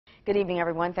Good evening,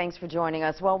 everyone. Thanks for joining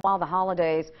us. Well, while the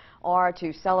holidays are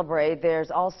to celebrate, it's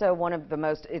also one of the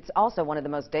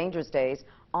most dangerous days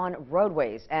on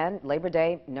roadways, and Labor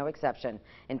Day no exception.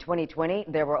 In 2020,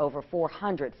 there were over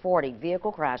 440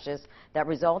 vehicle crashes that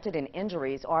resulted in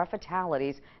injuries or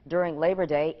fatalities during Labor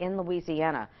Day in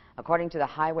Louisiana. According to the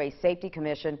Highway Safety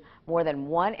Commission, more than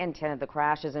 1 in 10 of the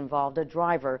crashes involved a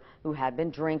driver who had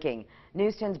been drinking.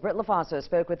 News 10's Britt LaFaso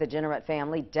spoke with the Generette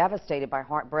family, devastated by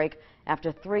heartbreak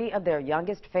after 3 of their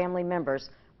youngest family members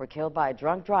were killed by a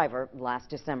drunk driver last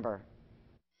December.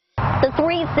 The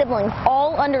 3 siblings,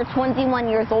 all under 21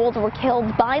 years old, were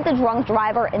killed by the drunk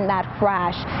driver in that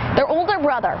crash. Their older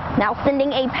brother now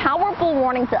sending a powerful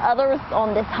warning to others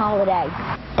on this holiday.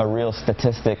 A real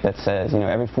statistic that says,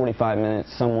 every 45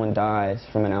 minutes someone dies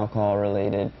from an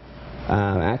alcohol-related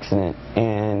accident,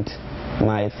 and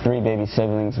my 3 baby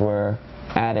siblings were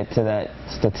added to that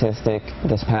statistic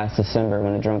this past December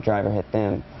when a drunk driver hit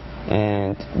them.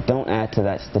 And don't add to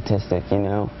that statistic,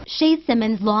 Shay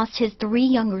Simmons lost his 3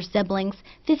 younger siblings,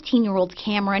 15-year-old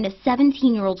Cameron,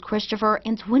 17-year-old Christopher,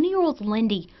 and 20-year-old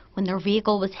Lindy, when their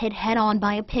vehicle was hit head-on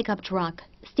by a pickup truck.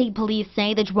 State police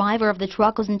say the driver of the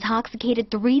truck was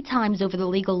intoxicated 3 times over the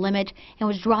legal limit and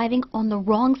was driving on the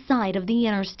wrong side of the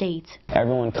interstate.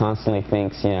 Everyone constantly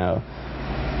thinks,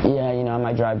 I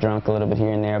might drive drunk a little bit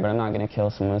here and there, but I'm not going to kill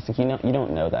someone. It's like, you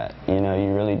don't know that.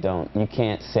 You really don't. You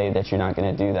can't say that you're not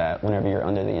going to do that whenever you're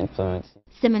under the influence.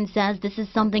 Simmons says this is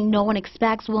something no one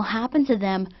expects will happen to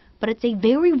them, but it's a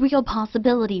very real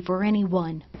possibility for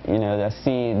anyone. I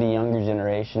see the younger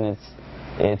generation,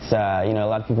 it's a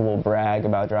lot of people will brag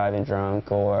about driving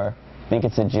drunk or think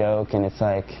it's a joke, and it's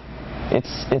like,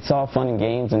 it's all fun and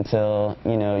games until,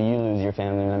 you lose your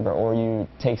family member or you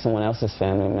take someone else's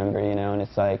family member, and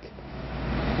it's like,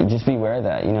 just beware of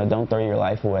that, don't throw your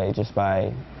life away just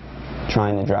by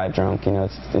trying to drive drunk,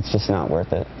 it's just not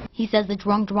worth it. He says the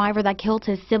drunk driver that killed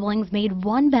his siblings made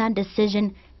one bad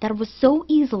decision that was so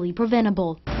easily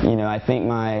preventable. I think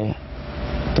my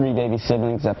 3 baby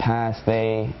siblings that passed,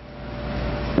 they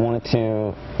wanted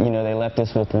to, they left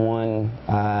us with one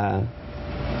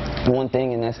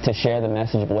thing, and that's to share the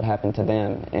message of what happened to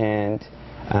them and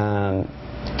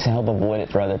to help avoid it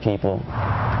for other people.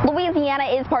 Louisiana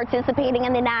is participating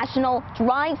in the national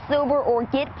Drive Sober or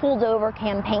Get Pulled Over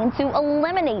campaign to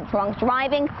eliminate drunk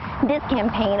driving. This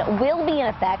campaign will be in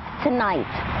effect tonight.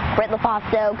 Britt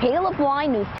LaFaso, KLFY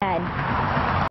News 10.